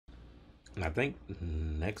And I think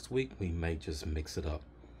next week we may just mix it up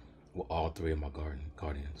with all three of my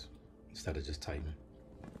guardians instead of just Titan.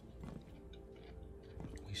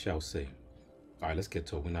 We shall see. All right, let's get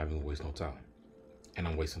to it. We're not even gonna waste no time, and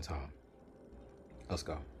I'm wasting time. Let's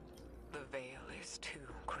go. The Veil is too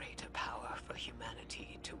great a power for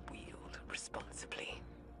humanity to wield responsibly.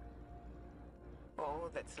 All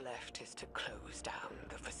that's left is to close down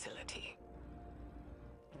the facility.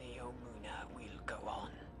 Neomuna will go on.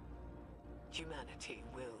 Humanity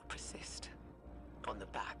will persist on the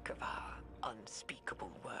back of our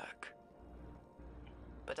unspeakable work.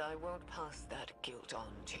 But I won't pass that guilt on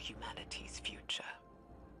to humanity's future.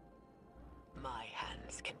 My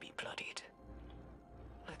hands can be bloodied.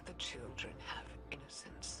 Let the children have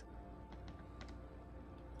innocence.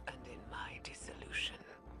 And in my dissolution,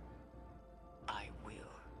 I will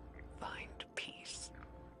find peace.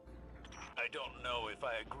 I don't know if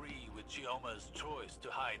I agree with Chioma's choice to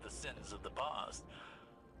hide the sins of the past.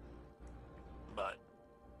 But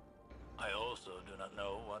I also do not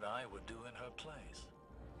know what I would do in her place.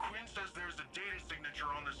 Quinn says there's a data signature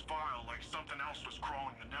on this file, like something else was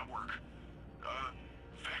crawling the network.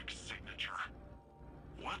 Vex signature.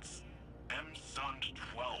 What's M-Sund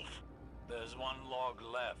 12? There's one log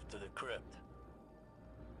left to decrypt.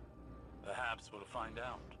 Perhaps we'll find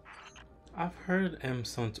out. I've heard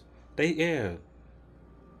M-Sun. They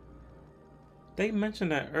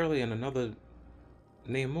mentioned that earlier in another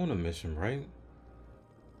Neomuna mission, right?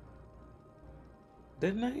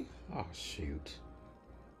 Didn't they? Oh shoot.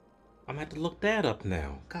 I'm gonna have to look that up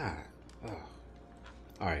now. God. Oh.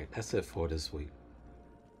 Alright, that's it for this week.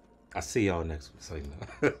 I'll see y'all next week, so you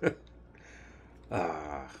know.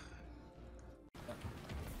 Ah.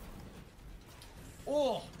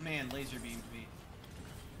 Oh man, laser beams me.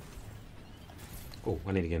 Oh,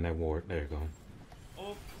 I need to get in that ward. There you go.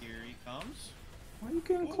 Oh, here he comes. Why are you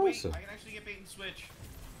getting Oh, closer? wait, I can actually get bait and switch.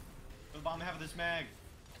 The bomb half of this mag.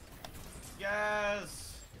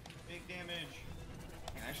 Yes! Big damage.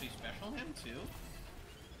 I can actually special him too.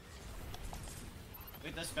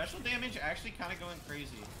 Wait, the special damage actually kind of going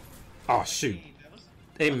crazy. Oh shoot. Hey, that was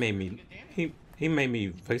It made pretty me. good damage. He made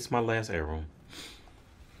me waste my last arrow.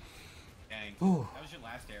 Dang. Ooh. That was your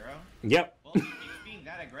last arrow? Yep. Well, if he's being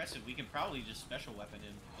that aggressive, we can probably just special weapon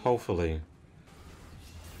him. Hopefully.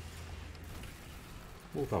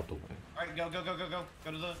 Move out the way. Alright, go.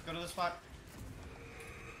 Go to the spot.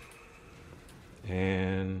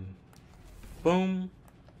 And boom.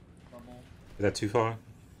 Bubble. Is that too far?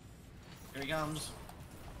 Here he comes.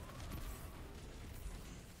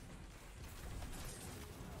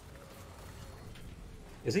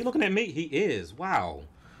 Is he looking at me? He is. Wow.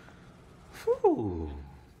 Whew.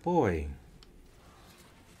 Boy.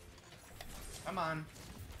 Come on.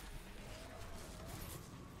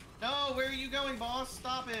 No, where are you going, boss?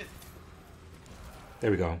 Stop it.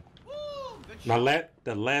 There we go. Woo, good shot.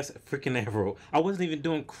 The last freaking arrow. I wasn't even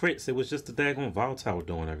doing crits. It was just the daggone volatile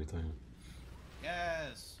doing everything.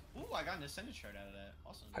 Yes. Ooh, I got an ascended shard out of that.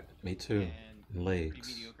 Awesome. Me too. And Legs.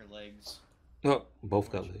 pretty mediocre legs. Oh,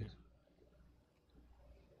 both got legs.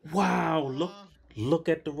 Wow, look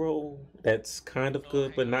at the roll. That's kind of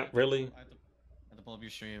good, but not really. I have to pull up your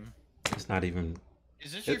stream. It's not even.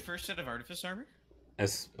 Is this your first set of artifice armor?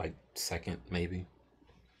 That's like second, maybe.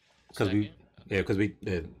 Because Second? because we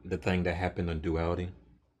the thing that happened on duality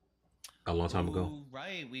a long time ago. Ooh,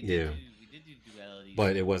 right. We Yeah. did do duality.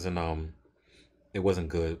 But it wasn't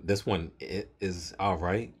good. This one it is all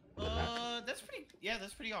right. But not, That's pretty. Yeah,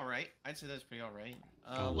 that's pretty all right. I'd say that's pretty all right.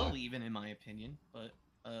 Oh, A little wow. even in my opinion, but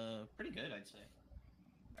pretty good, I'd say.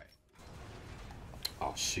 All right.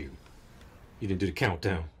 oh shoot, you didn't do the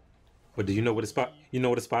countdown. But do you know what the spot? You know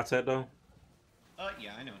what the spot's at though?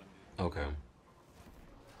 Yeah, I know what I'm Okay.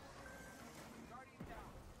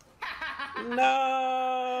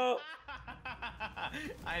 No.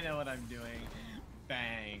 doing. I know what I'm doing.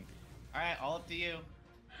 Bang. All right, all up to you.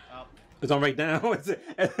 Oh, It's on right now.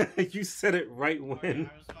 You said it right sorry, when.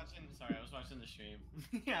 I was watching the stream.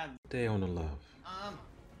 Yeah. They on the left. Um.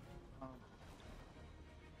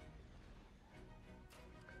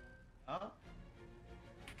 Oh.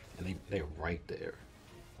 And they're right there.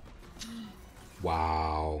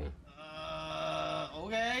 Wow.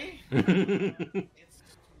 Okay. It's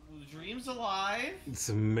It's dreams alive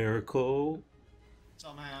a miracle.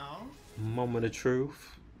 somehow. Moment of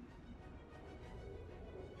truth.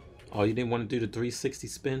 Oh, you didn't want to do the 360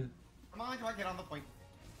 spin? Come on, get on the point.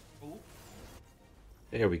 Ooh.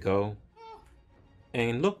 There we go. Oh.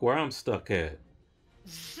 And look where I'm stuck at.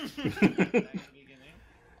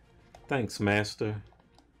 Thanks, Master.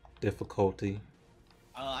 Difficulty.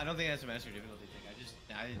 I don't think that's a master difficulty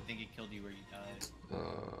thing. I didn't think it killed you where you died.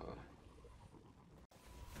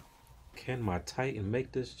 Can my Titan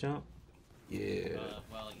make this jump? Yeah.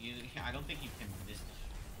 Well, I don't think you can miss this.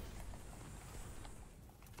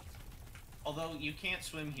 Although you can't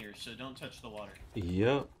swim here, so don't touch the water.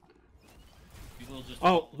 Yep. You will just.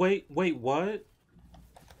 Oh, wait, what?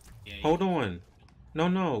 Yeah, Hold on.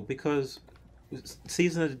 No, because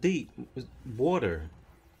Season of the Deep was water.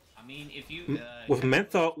 I mean, if you with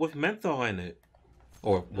menthol in it,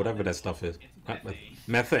 or whatever that stuff is. it's methane.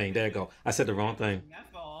 Methane. There you go. I said the wrong thing.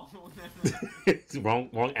 Methanol.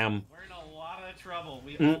 wrong M. We're in a lot of trouble.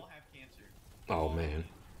 We all have cancer. Oh man.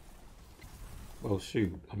 Oh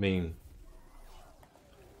shoot. I mean,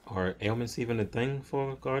 are ailments even a thing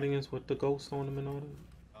for Guardians with the ghost on them and all that?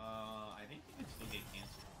 I think you can still get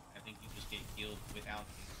cancer. I think you just get healed without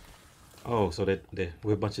cancer. Oh, so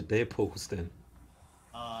we're a bunch of Deadpools then.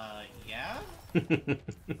 Yeah. I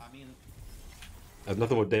mean, that's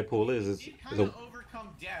nothing what Deadpool is. You kind of overcome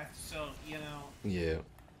death, so you know. Yeah.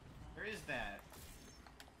 There is that.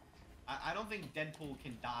 I don't think Deadpool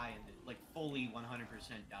can die and like fully 100% die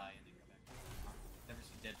and then go back. I've never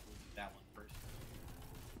seen Deadpool do that one first.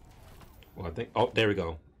 Well, I think. Oh, there we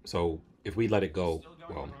go. So if we let it go, Still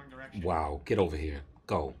going well, the wrong direction. wow, get over here.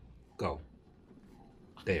 Go.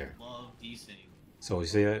 There. I love desync. So you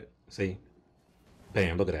see that? See?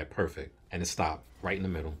 Bam! Look at that. Perfect. And it stopped right in the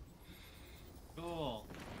middle. Cool.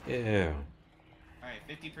 Yeah. All right,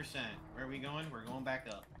 50%. Where are we going? We're going back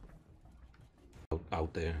up.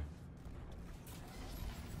 Out there.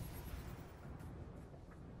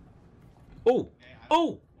 Oh! Okay,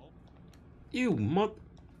 Oh!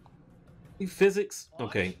 You physics? Watch.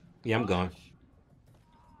 Okay. Yeah, I'm gone.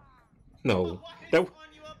 No. Why is That on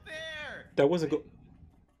you up there? that wasn't good.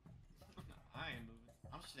 I am moving.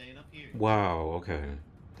 I'm staying up here. Wow, okay.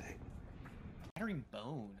 Shattering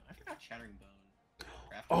Bone. I forgot Shattering Bone.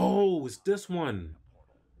 Crafting. Oh, it's this one.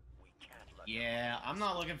 Yeah, I'm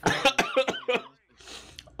not looking for it.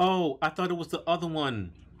 Oh, I thought it was the other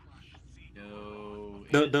one. No.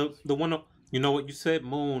 The one. You know what you said?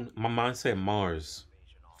 Moon. My mind said Mars.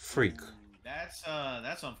 Freak.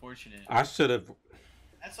 That's unfortunate. I should have.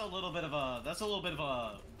 That's a little bit of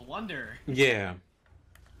a blunder. Yeah.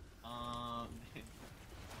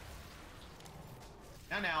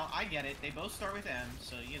 Now I get it. They both start with M,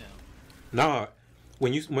 so you know. Nah.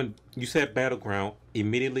 When you said Battleground,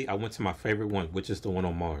 immediately I went to my favorite one, which is the one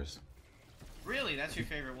on Mars. Really, that's your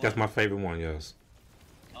favorite one? That's my favorite one. Yes.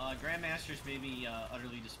 Grandmasters made me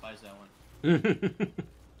utterly despise that one.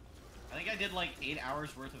 I think I did like 8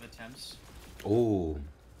 hours worth of attempts. Oh.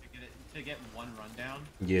 To get one rundown.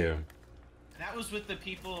 Yeah. And that was with the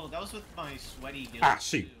people. That was with my sweaty guild. Ah,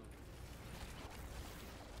 shoot. Too.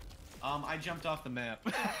 I jumped off the map.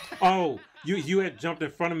 Oh, you had jumped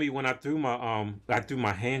in front of me when I threw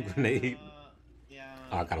my hand grenade. Yeah.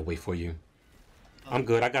 Oh, I gotta wait for you. I'm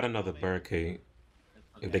good. I got another barricade.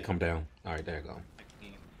 Okay. If they come down. All right, there you go.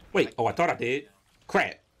 Wait. Oh, I thought I did.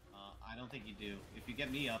 Crap. I don't think you do. If you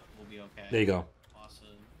get me up, we'll be okay. There you go. Awesome.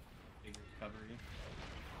 Big recovery.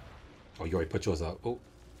 Oh, you already put yours up. Oh.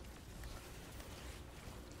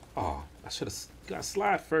 Oh, I should have got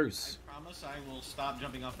slide first. I promise I will stop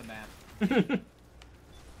jumping off the map. I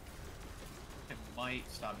might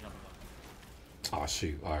stop jumping off. Oh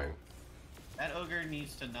shoot! All right. That ogre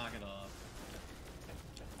needs to knock it off.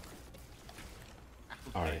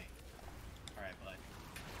 Okay. All right. All right, bud.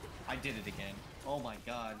 I did it again. Oh my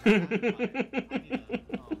god. Oh no.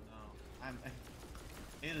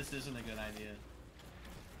 Maybe this isn't a good idea.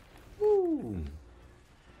 Woo.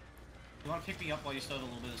 You want to pick me up while you still have a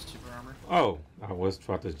little bit of super armor? Oh, I was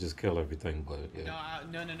trying to just kill everything, but yeah.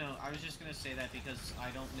 No. I was just gonna say that because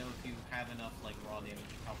I don't know if you have enough like raw damage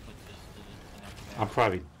output to enough. I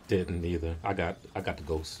probably didn't either. I got the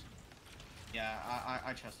ghost. Yeah,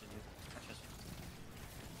 I trusted you.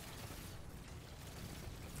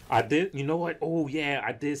 I did. You know what? Oh yeah,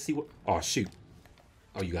 I did see what. Oh shoot.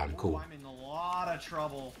 Oh, you got him. Cool. I'm in a lot of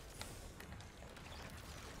trouble.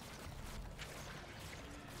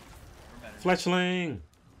 Fletchling.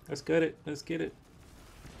 Let's get it. Let's get it.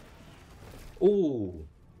 Ooh.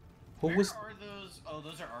 Where are those? Oh,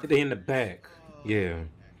 those are our. They in the back. Yeah. Okay.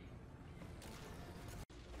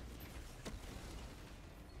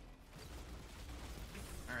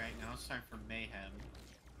 All right, now it's time for mayhem.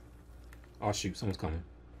 Oh shoot, someone's coming.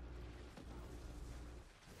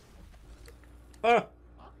 Ah!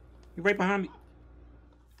 You're right behind me.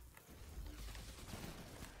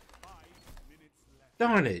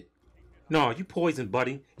 Darn it. No, you poisoned,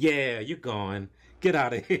 buddy. Yeah, you're gone. Get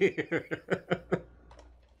out of here. 10%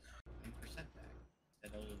 back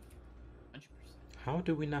instead of 100%. How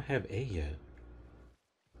do we not have A yet?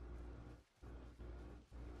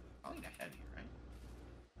 Probably the heavy, right?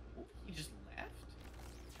 Ooh, he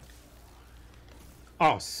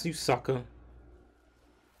Oh, you sucker.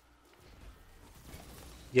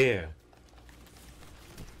 Yeah.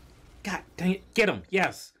 God dang it. Get him.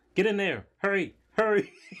 Yes. Get in there. Hurry.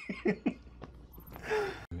 Hurry. I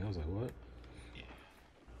was like, what? Yeah.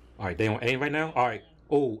 Alright, they on aim right now? Alright.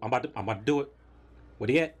 Oh, I'm about to do it. Where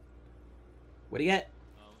he at? Where he at?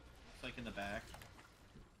 Oh, looks like in the back.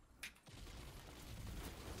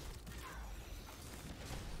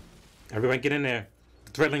 Everyone get in there.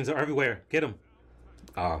 The threadlings are everywhere. Get them.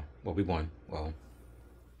 Well, we won. Well.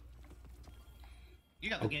 You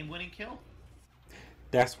got the game-winning kill.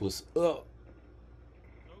 That's what's up.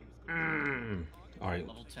 Alright.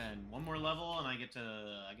 Level 10. One more level, and I get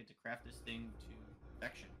to craft this thing to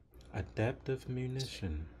perfection. Adaptive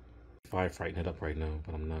munition. Firefighting it up right now,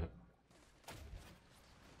 but I'm not.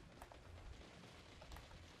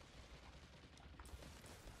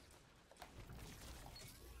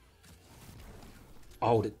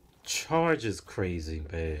 Oh, the charge is crazy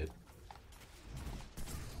bad.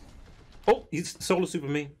 Oh, he's solar super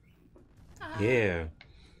me. Yeah.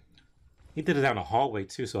 He did it down the hallway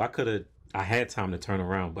too, so I had time to turn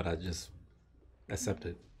around, but I just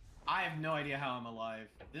accepted. I have no idea how I'm alive.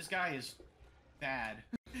 This guy is bad.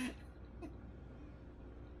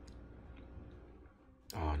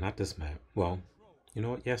 Oh, not this map. Well, you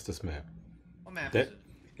know what? Yes, this map. What map That,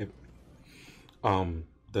 is it?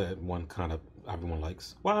 the one kind of everyone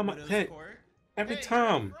likes. Why am I? Hey, every Hey,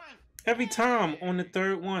 time, front. every time on the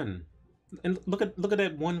third one, and look at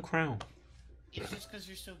that one crown. It's just because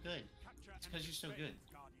you're so good. It's because you're so good.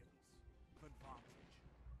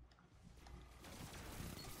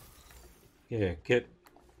 Yeah, get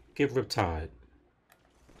Riptide.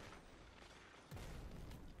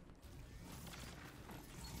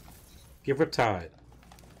 Get Riptide.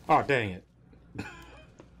 Oh, dang it.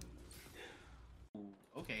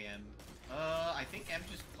 Okay, M. I think M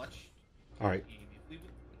just clutched. All right.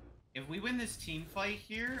 If we win this team fight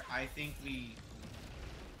here, I think we.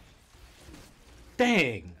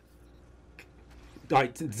 Dang. All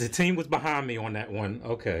right, the team was behind me on that one.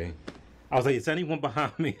 Okay. I was like, is anyone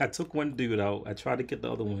behind me? I took one dude out. I tried to get the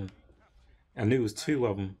other one. I knew it was two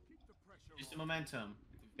of them. Use the momentum.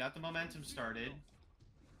 We've got the momentum started.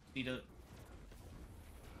 Need to.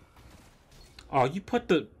 Oh, you put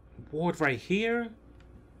the ward right here?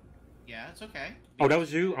 Yeah, it's okay. Oh, that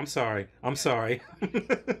was you? I'm sorry. I'm sorry. Come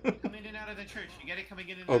in and out of the church. You get it coming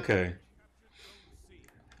in and out. Okay.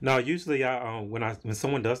 No, usually when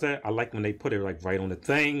someone does that, I like when they put it like right on the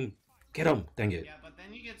thing. Get them. Dang it. Yeah, but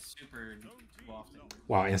then you get super too often.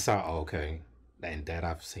 Wow, inside. Oh, okay. And that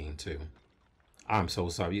I've seen too. I'm so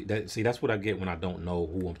sorry. That's what I get when I don't know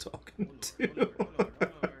who I'm talking to. This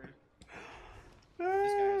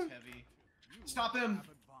guy is heavy. Stop him!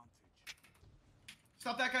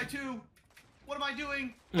 Stop that guy too! What am I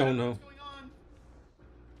doing? No, no. What's going on?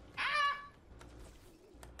 Ah!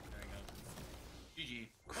 There we go. GG.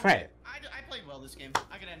 Crap. I played well this game.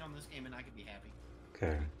 I could end on this game and I could be happy.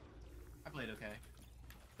 Okay. I played okay.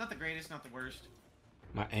 Not the greatest, not the worst.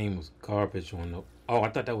 My aim was garbage on the. Oh, I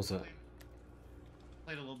thought that was a.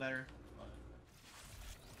 Played a little better.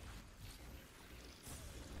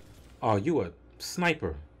 Oh, you a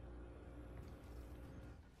sniper.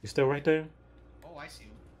 You still right there? Oh, I see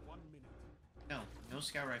him. 1 minute. No, no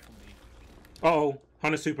scout rifle me. Uh-oh.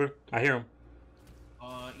 Hunter Super. I hear him.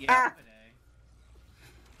 Yeah. Ah!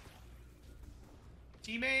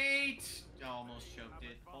 Teammate! Oh, almost choked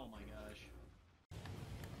it. Oh my gosh.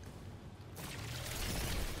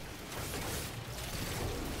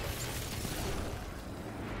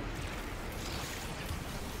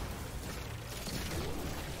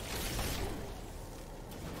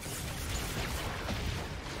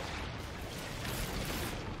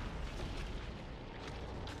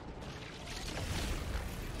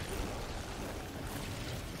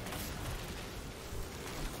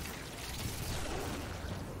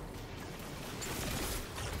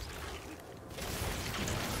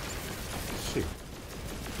 Shoot.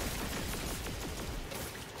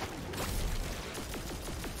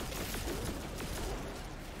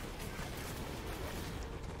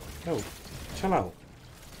 Yo, chill out.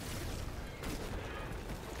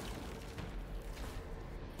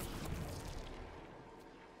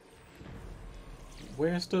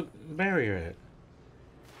 Where's the barrier at?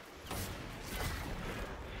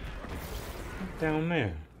 Down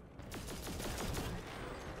there.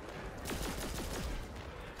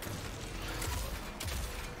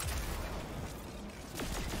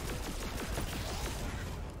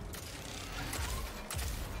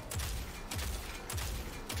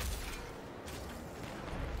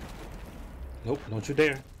 Nope, don't you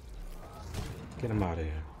dare. Get him out of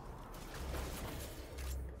here.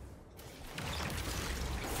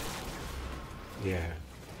 Yeah.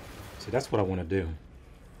 See, that's what I want to do.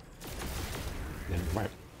 Then right.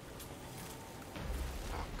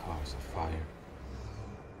 Oh, cause a fire.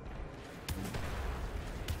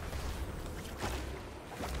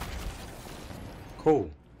 Cool.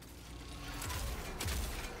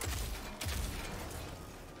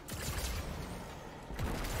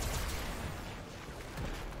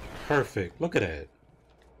 Perfect. Look at that.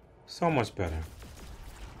 So much better.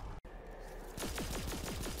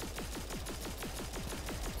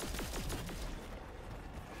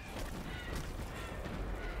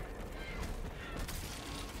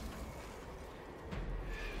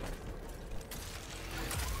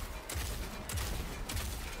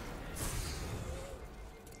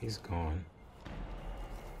 He's gone.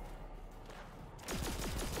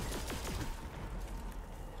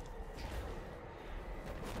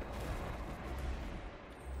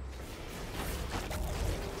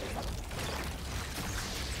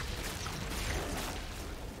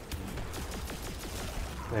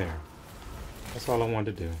 There. That's all I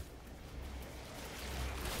wanted to do.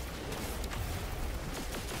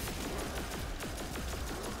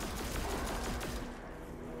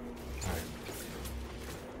 All right.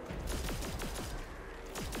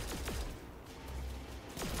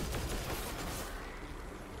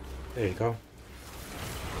 There you go.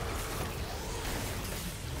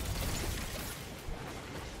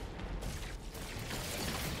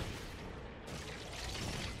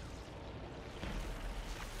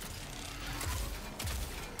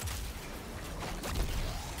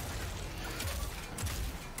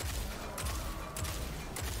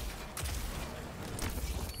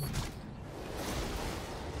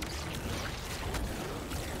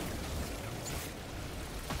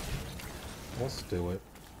 Let's do it.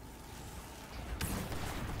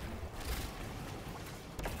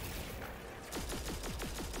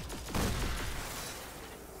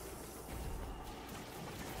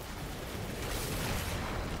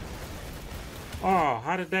 Oh,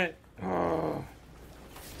 how did that? Oh.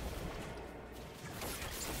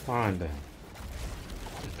 Fine then.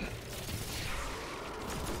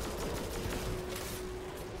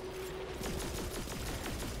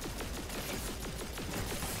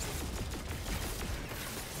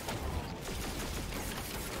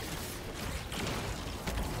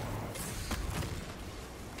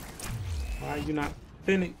 Why are you not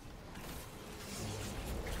finished?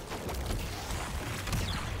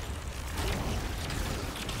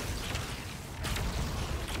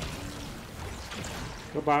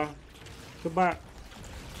 Goodbye. Goodbye.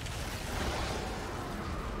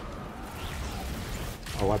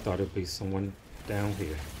 Oh, I thought it'd be someone down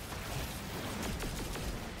here.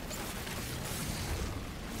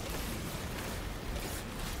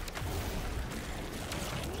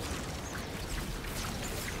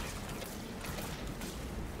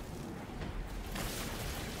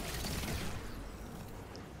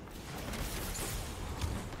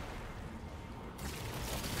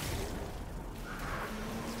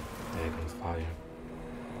 There goes fire.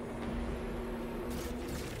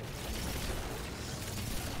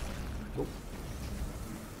 Oop.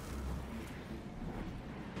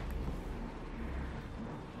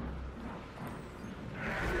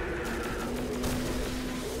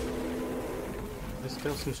 There's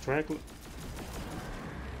still some straggler.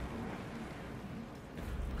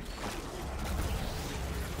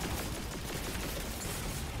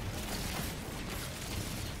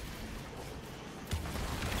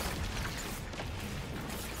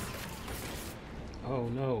 Oh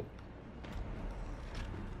no.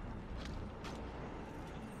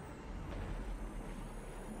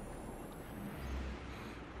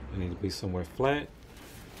 I need to be somewhere flat.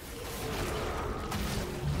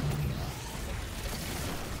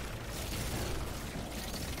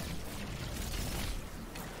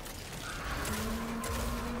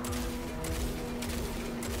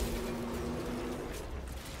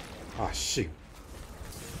 Oh shoot.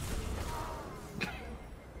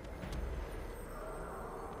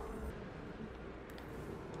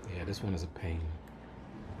 Yeah, this one is a pain.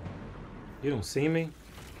 You don't see me?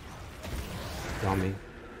 Dummy.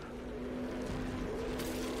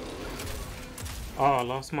 Oh, I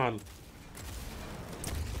lost my... I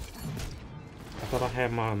thought I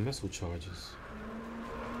had my missile charges.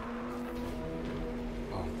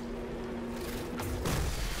 Oh.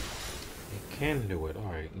 It can do it.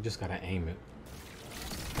 Alright, you just gotta aim it.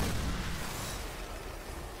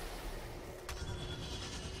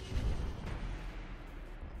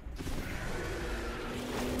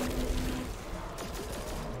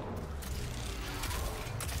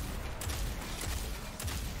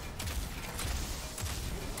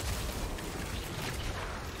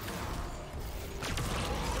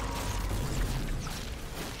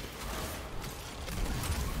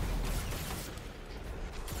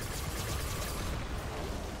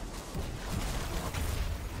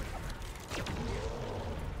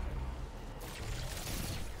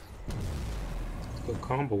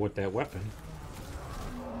 combo with that weapon.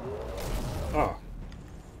 Oh.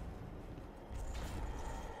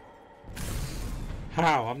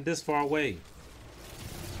 How? I'm this far away.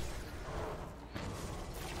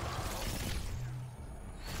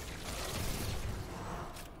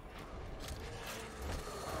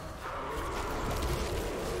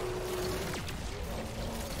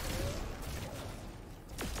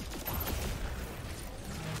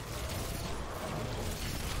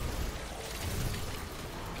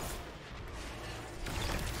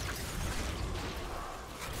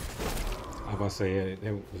 I was about to say,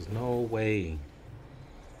 there was no way.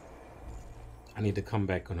 I need to come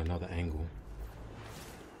back on another angle.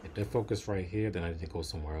 If they're focused right here, then I need to go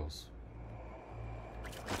somewhere else.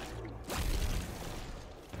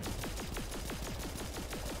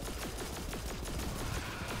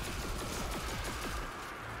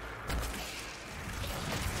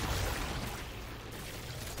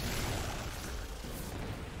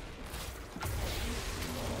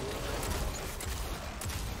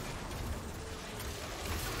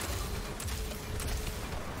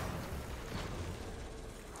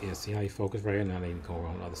 Yeah, see how you focus right here? Now they can go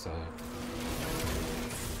around the other side.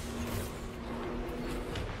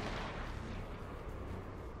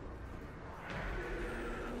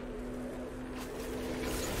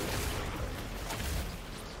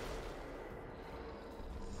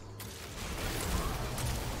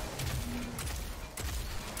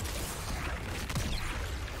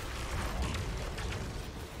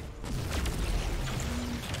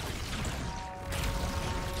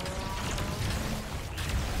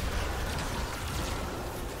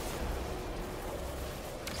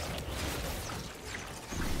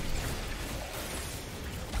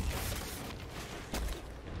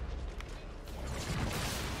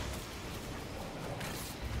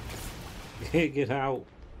 Get out.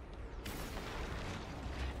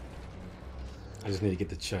 I just need to get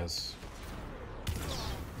the chest.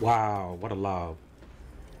 Wow, what a lob.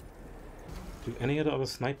 Do any of the other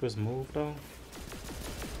snipers move though?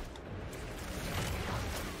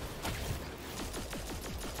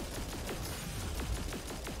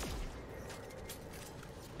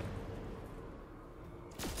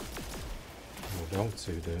 Oh, don't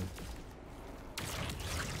two do.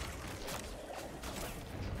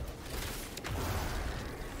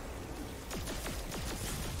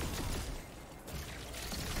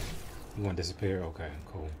 You want to disappear? Okay,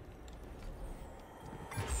 cool.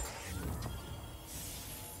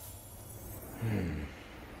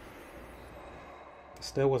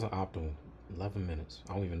 Still wasn't optimal. 11 minutes.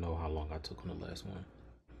 I don't even know how long I took on the last one.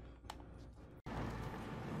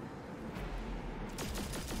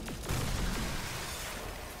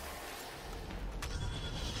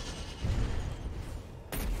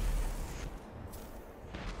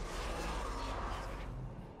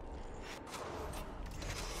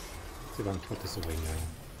 See if I can put this away now.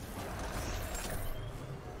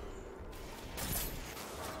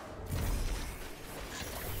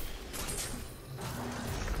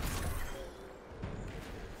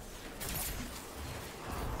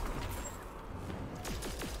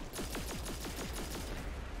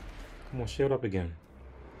 Come on, shield up again.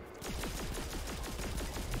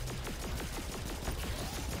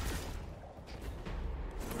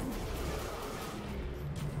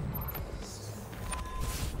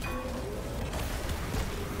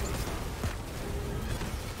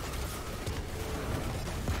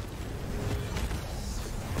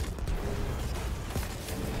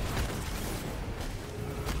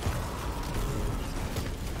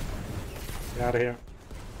 Get out of here.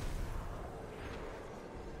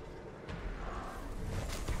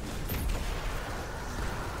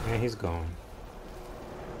 And he's gone.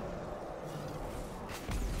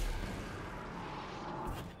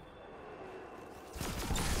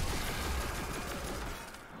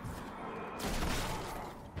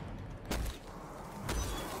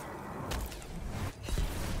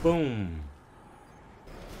 Boom.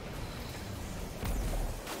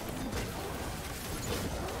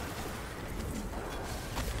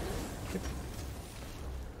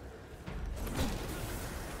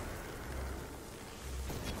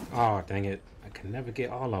 Oh, dang it. I can never get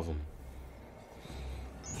all of them.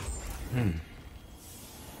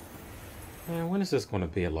 Man, when is this going to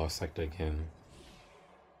be a lost sector again?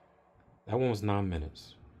 That one was 9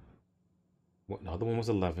 minutes. What? The other one was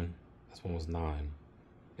 11. This one was 9.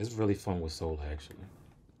 It's really fun with Soul, actually.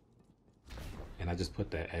 And I just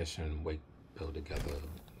put that Asher and Wake build together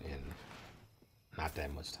in not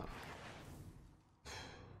that much time.